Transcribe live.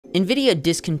NVIDIA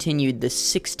discontinued the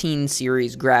 16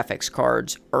 series graphics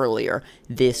cards earlier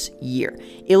this year,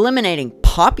 eliminating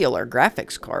popular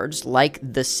graphics cards like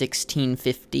the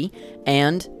 1650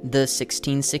 and the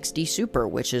 1660 Super,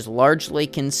 which is largely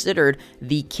considered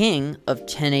the king of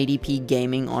 1080p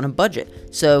gaming on a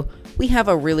budget. So we have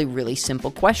a really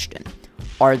simple question.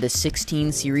 Are the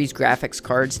 16 series graphics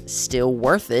cards still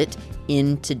worth it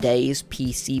in today's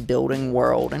PC building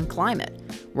world and climate?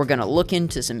 We're going to look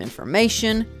into some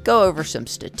information, go over some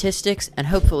statistics, and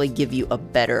hopefully give you a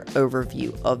better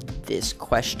overview of this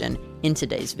question in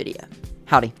today's video.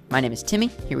 Howdy, my name is Timmy,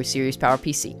 here with Serious Power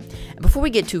PC. And before we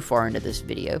get too far into this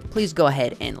video, please go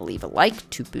ahead and leave a like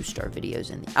to boost our videos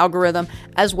in the algorithm,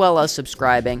 as well as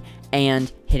subscribing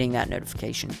and hitting that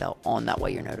notification bell on. That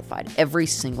way you're notified every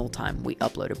single time we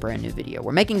upload a brand new video.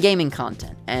 We're making gaming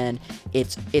content, and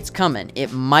it's coming.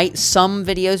 Some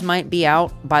videos might be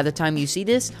out by the time you see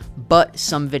this, but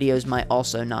some videos might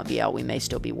also not be out. We may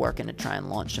still be working to try and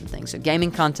launch some things. So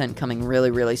gaming content coming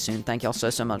really soon. Thank y'all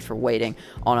so much for waiting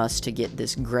on us to get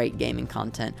this great gaming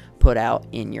content put out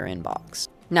in your inbox.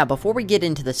 Now, before we get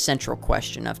into the central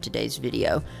question of today's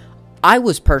video, I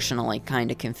was personally kind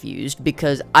of confused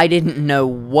because I didn't know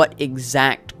what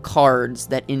exact cards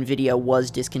that NVIDIA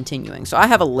was discontinuing. So I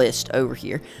have a list over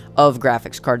here of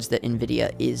graphics cards that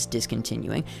NVIDIA is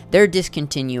discontinuing. They're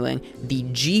discontinuing the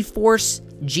GeForce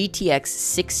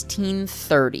GTX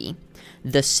 1630,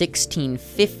 the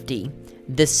 1650,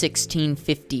 the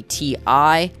 1650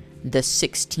 Ti, the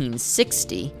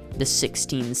 1660, the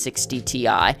 1660 Ti,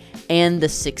 and the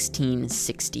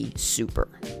 1660 Super.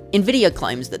 NVIDIA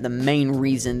claims that the main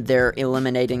reason they're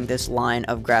eliminating this line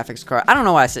of graphics card, I don't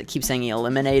know why I keep saying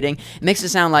eliminating, it makes it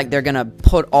sound like they're gonna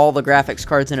put all the graphics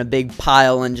cards in a big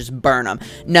pile and just burn them.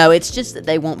 No, it's just that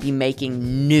they won't be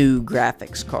making new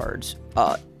graphics cards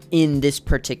in this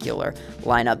particular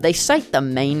lineup. They cite the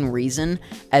main reason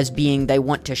as being they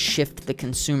want to shift the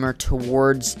consumer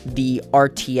towards the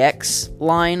RTX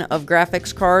line of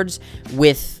graphics cards,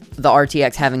 with the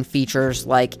RTX having features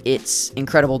like its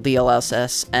incredible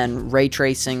DLSS and ray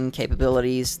tracing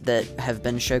capabilities that have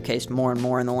been showcased more and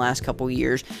more in the last couple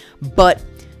years. But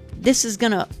this is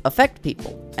going to affect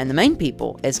people, and the main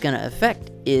people it's going to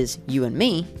affect is you and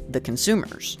me, the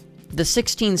consumers. The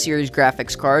 16 series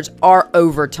graphics cards are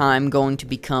over time going to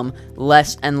become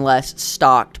less and less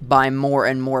stocked by more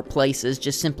and more places,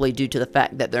 just simply due to the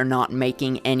fact that they're not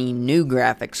making any new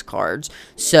graphics cards.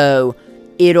 So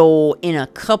it'll, in a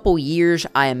couple years,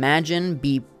 I imagine,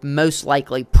 be most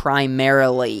likely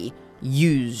primarily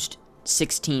used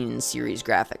 16 series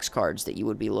graphics cards that you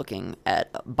would be looking at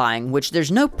buying, which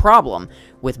there's no problem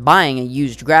with buying a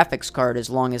used graphics card as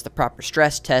long as the proper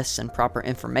stress tests and proper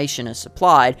information is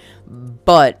supplied.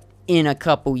 But in a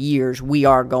couple years, we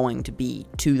are going to be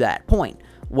to that point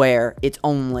where it's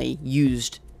only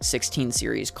used 16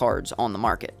 series cards on the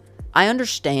market. I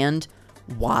understand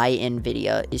why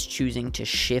NVIDIA is choosing to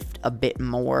shift a bit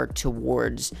more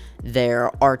towards their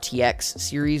RTX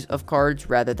series of cards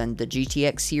rather than the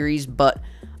GTX series, but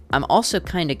I'm also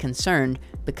kind of concerned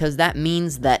because that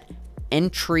means that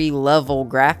entry-level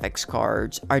graphics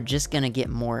cards are just going to get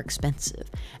more expensive.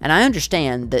 And I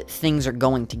understand that things are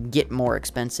going to get more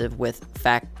expensive with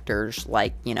factors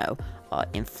like,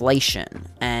 inflation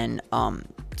and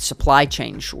supply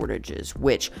chain shortages,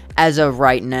 which as of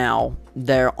right now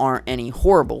there aren't any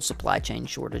horrible supply chain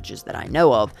shortages that I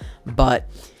know of, but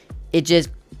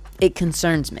it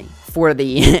concerns me for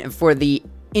the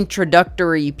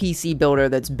introductory PC builder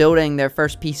that's building their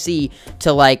first PC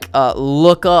to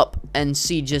look up and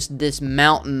see just this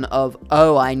mountain of,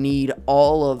 oh, I need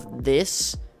all of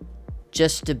this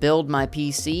just to build my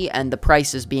PC, and the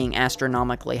price is being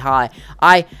astronomically high.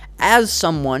 As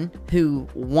someone who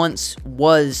once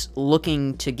was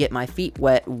looking to get my feet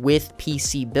wet with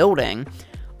PC building,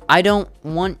 I don't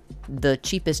want the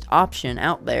cheapest option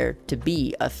out there to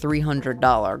be a $300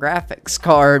 graphics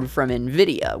card from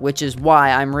NVIDIA, which is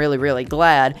why I'm really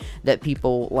glad that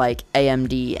people like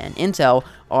AMD and Intel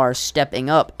are stepping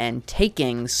up and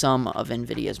taking some of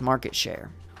NVIDIA's market share.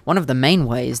 One of the main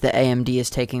ways that AMD is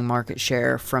taking market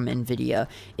share from NVIDIA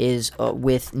is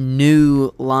with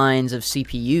new lines of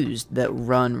CPUs that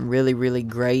run really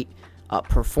great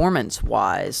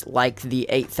performance-wise, like the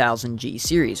 8000G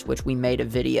series, which we made a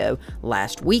video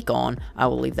last week on. I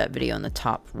will leave that video in the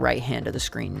top right hand of the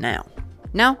screen now.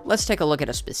 Now, let's take a look at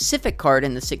a specific card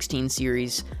in the 16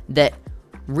 series that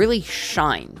really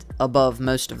shined above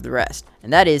most of the rest,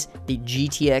 and that is the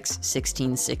GTX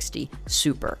 1660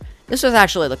 Super. This was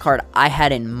actually the card I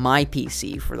had in my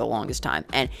PC for the longest time,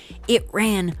 and it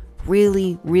ran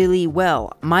really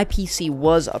well. My PC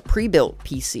was a pre-built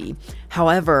PC,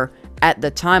 however, at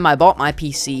the time I bought my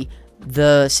PC,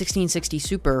 the 1660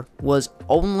 Super was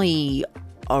only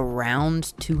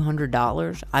around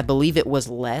 $200. I believe it was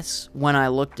less when I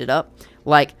looked it up.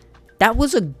 Like, that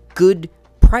was a good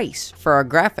price for a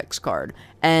graphics card.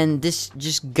 And this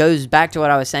just goes back to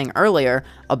what I was saying earlier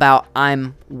about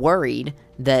I'm worried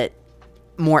that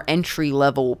more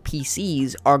entry-level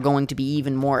PCs are going to be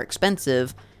even more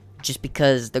expensive just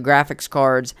because the graphics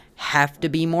cards have to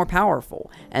be more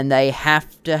powerful and they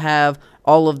have to have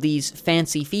all of these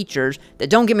fancy features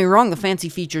that, don't get me wrong, the fancy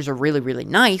features are really, really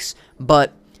nice,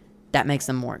 but that makes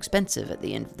them more expensive at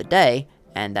the end of the day,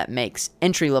 and that makes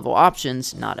entry-level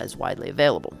options not as widely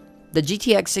available. The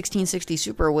GTX 1660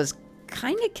 Super was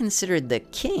kind of considered the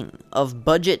king of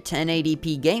budget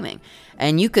 1080p gaming,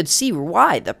 and you could see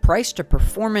why. The price to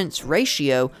performance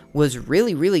ratio was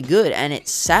really, really good, and it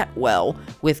sat well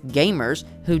with gamers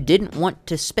who didn't want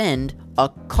to spend a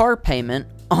car payment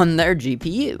on their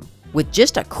GPU. With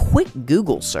just a quick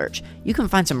Google search, you can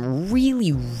find some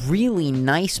really, really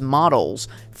nice models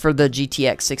for the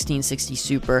GTX 1660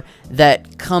 Super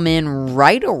that come in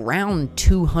right around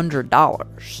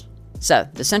 $200. So,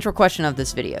 the central question of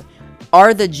this video: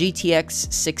 are the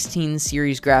GTX 16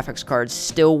 series graphics cards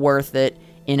still worth it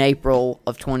in April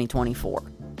of 2024?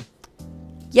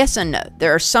 Yes and no.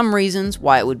 There are some reasons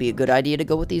why it would be a good idea to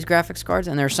go with these graphics cards,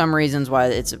 and there are some reasons why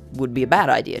it would be a bad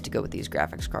idea to go with these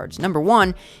graphics cards. Number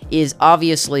one is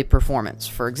obviously performance.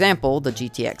 For example, the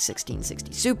GTX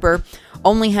 1660 Super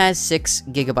only has 6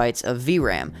 gigabytes of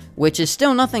VRAM, which is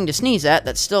still nothing to sneeze at.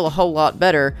 That's still a whole lot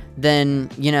better than,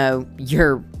 you know,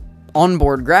 your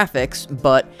onboard graphics,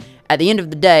 but at the end of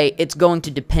the day, it's going to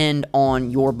depend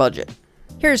on your budget.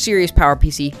 Here at Serious Power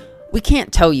PC, we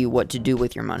can't tell you what to do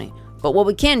with your money, but what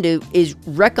we can do is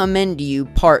recommend to you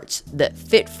parts that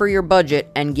fit for your budget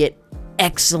and get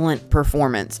excellent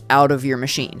performance out of your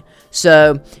machine.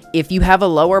 So if you have a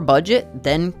lower budget,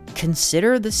 then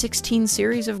consider the 16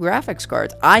 series of graphics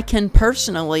cards. I can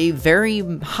personally very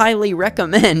highly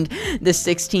recommend the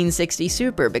 1660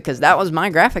 Super because that was my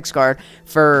graphics card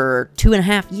for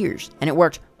 2.5 years, and it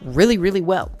worked really, really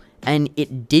well. And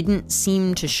it didn't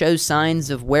seem to show signs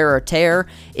of wear or tear.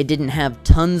 It didn't have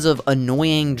tons of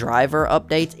annoying driver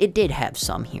updates. It did have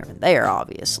some here and there,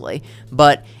 obviously,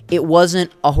 but it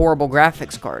wasn't a horrible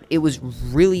graphics card. It was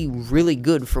really, really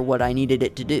good for what I needed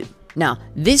it to do. Now,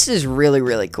 this is really,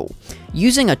 really cool.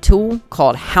 Using a tool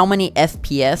called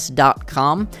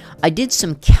howmanyfps.com, I did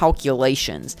some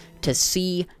calculations to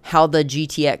see how the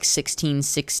GTX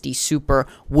 1660 Super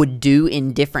would do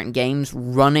in different games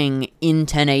running in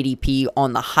 1080p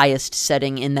on the highest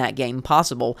setting in that game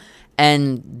possible,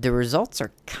 and the results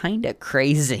are kinda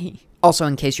crazy. Also,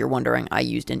 in case you're wondering, I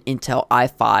used an Intel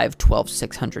i5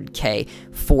 12600K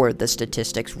for the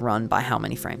statistics run by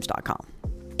howmanyframes.com.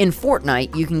 In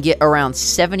Fortnite, you can get around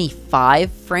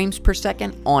 75 frames per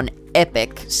second on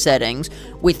epic settings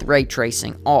with ray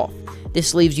tracing off.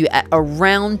 This leaves you at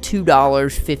around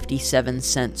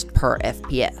 $2.57 per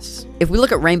FPS. If we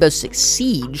look at Rainbow Six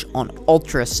Siege on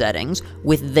ultra settings,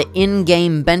 with the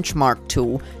in-game benchmark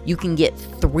tool, you can get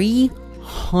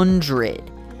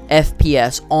 300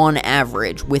 FPS on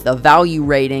average with a value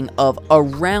rating of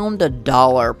around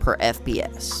 $1 per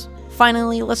FPS.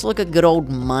 Finally, let's look at good old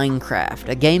Minecraft,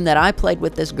 a game that I played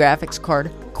with this graphics card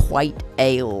quite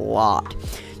a lot.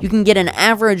 You can get an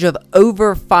average of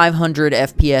over 500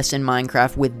 FPS in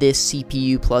Minecraft with this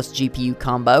CPU plus GPU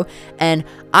combo, and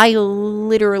I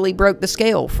literally broke the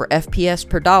scale for FPS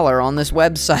per dollar on this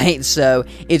website, so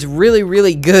it's really,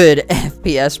 really good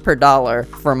FPS per dollar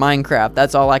for Minecraft.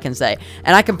 That's all I can say.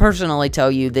 And I can personally tell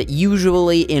you that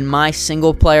usually in my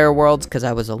single-player worlds, because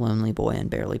I was a lonely boy and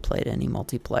barely played any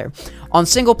multiplayer, on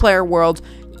single-player worlds,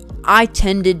 I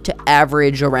tended to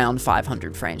average around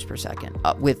 500 frames per second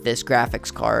with this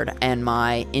graphics card and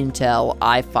my Intel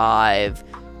i5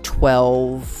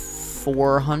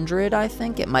 12400, I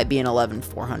think. It might be an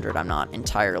 11400, I'm not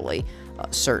entirely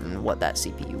certain what that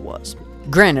CPU was.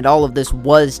 Granted, all of this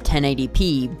was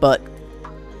 1080p, but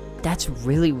that's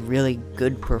really, really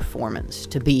good performance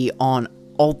to be on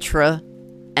ultra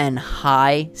and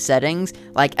high settings.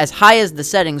 Like, as high as the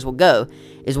settings will go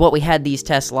is what we had these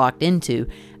tests locked into,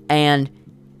 and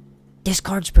this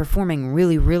card's performing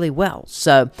really, really well.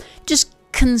 So just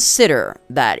consider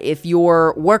that if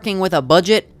you're working with a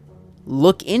budget,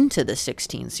 look into the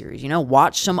 16 series. You know,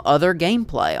 watch some other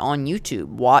gameplay on YouTube.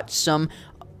 Watch some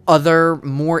other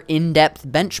more in-depth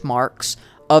benchmarks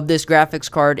of this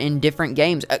graphics card in different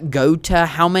games. Go to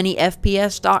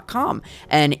howmanyfps.com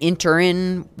and enter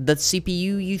in the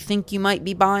CPU you think you might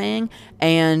be buying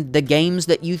and the games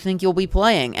that you think you'll be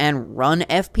playing, and run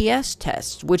FPS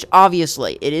tests, which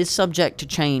obviously it is subject to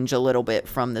change a little bit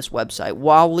from this website.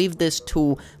 Well, I'll leave this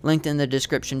tool linked in the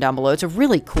description down below. It's a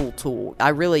really cool tool. I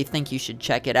really think you should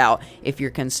check it out if you're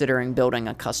considering building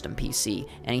a custom PC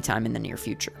anytime in the near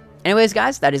future. Anyways,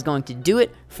 guys, that is going to do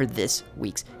it for this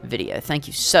week's video. Thank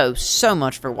you so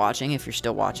much for watching. If you're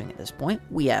still watching at this point,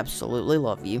 we absolutely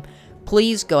love you.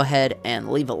 Please go ahead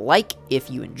and leave a like if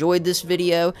you enjoyed this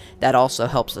video. That also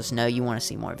helps us know you want to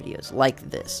see more videos like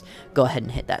this. Go ahead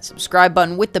and hit that subscribe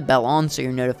button with the bell on so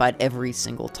you're notified every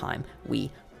single time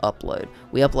we upload.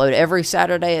 We upload every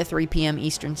Saturday at 3 p.m.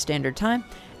 Eastern Standard Time.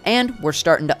 And we're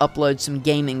starting to upload some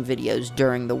gaming videos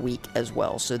during the week as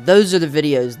well. So those are the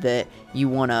videos that you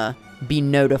want to be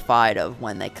notified of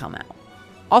when they come out.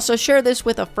 Also, share this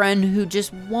with a friend who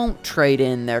just won't trade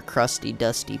in their crusty,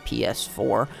 dusty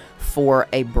PS4 for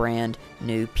a brand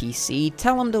new PC.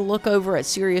 Tell them to look over at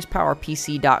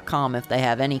seriouspowerpc.com if they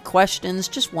have any questions,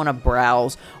 just want to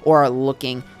browse, or are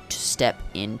looking to step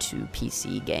into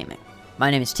PC gaming. My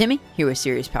name is Timmy, here with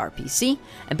Serious Power PC,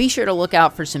 and be sure to look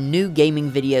out for some new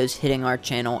gaming videos hitting our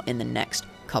channel in the next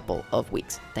couple of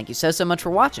weeks. Thank you so much for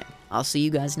watching. I'll see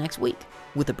you guys next week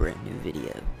with a brand new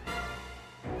video.